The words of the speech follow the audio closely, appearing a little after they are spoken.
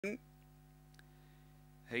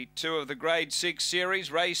Heat 2 of the Grade 6 Series,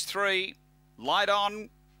 Race 3. Light on,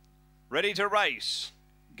 ready to race.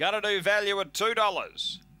 Gonna Do Value at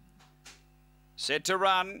 $2. Set to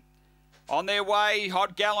run. On their way,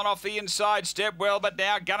 Hot Gallon off the inside, step well, but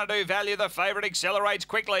now Gonna Do Value, the favourite, accelerates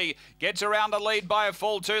quickly. Gets around the lead by a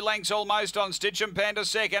full 2 lengths almost on Stitch and Panda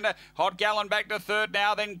second. Hot Gallon back to third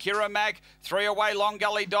now, then Kira Mack. 3 away, Long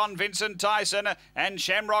Gully Don, Vincent Tyson and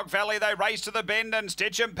Shamrock Valley. They race to the bend and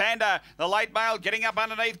Stitch and Panda. The late male getting up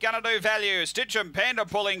underneath Gonna Do Value. Stitch and Panda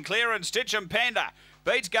pulling clear and Stitch and Panda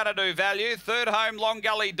beats Gonna Do Value. Third home, Long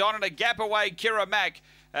Gully Don, and a gap away, Kira Mack.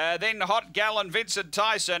 Then Hot Gallon, Vincent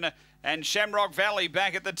Tyson and Shamrock Valley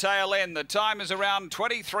back at the tail end. The time is around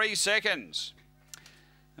 23 seconds.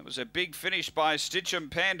 That was a big finish by Stitch and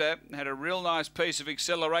Panda. Had a real nice piece of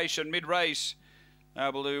acceleration mid-race.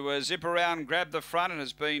 Able to zip around, grab the front, and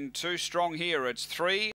has been too strong here. It's 3.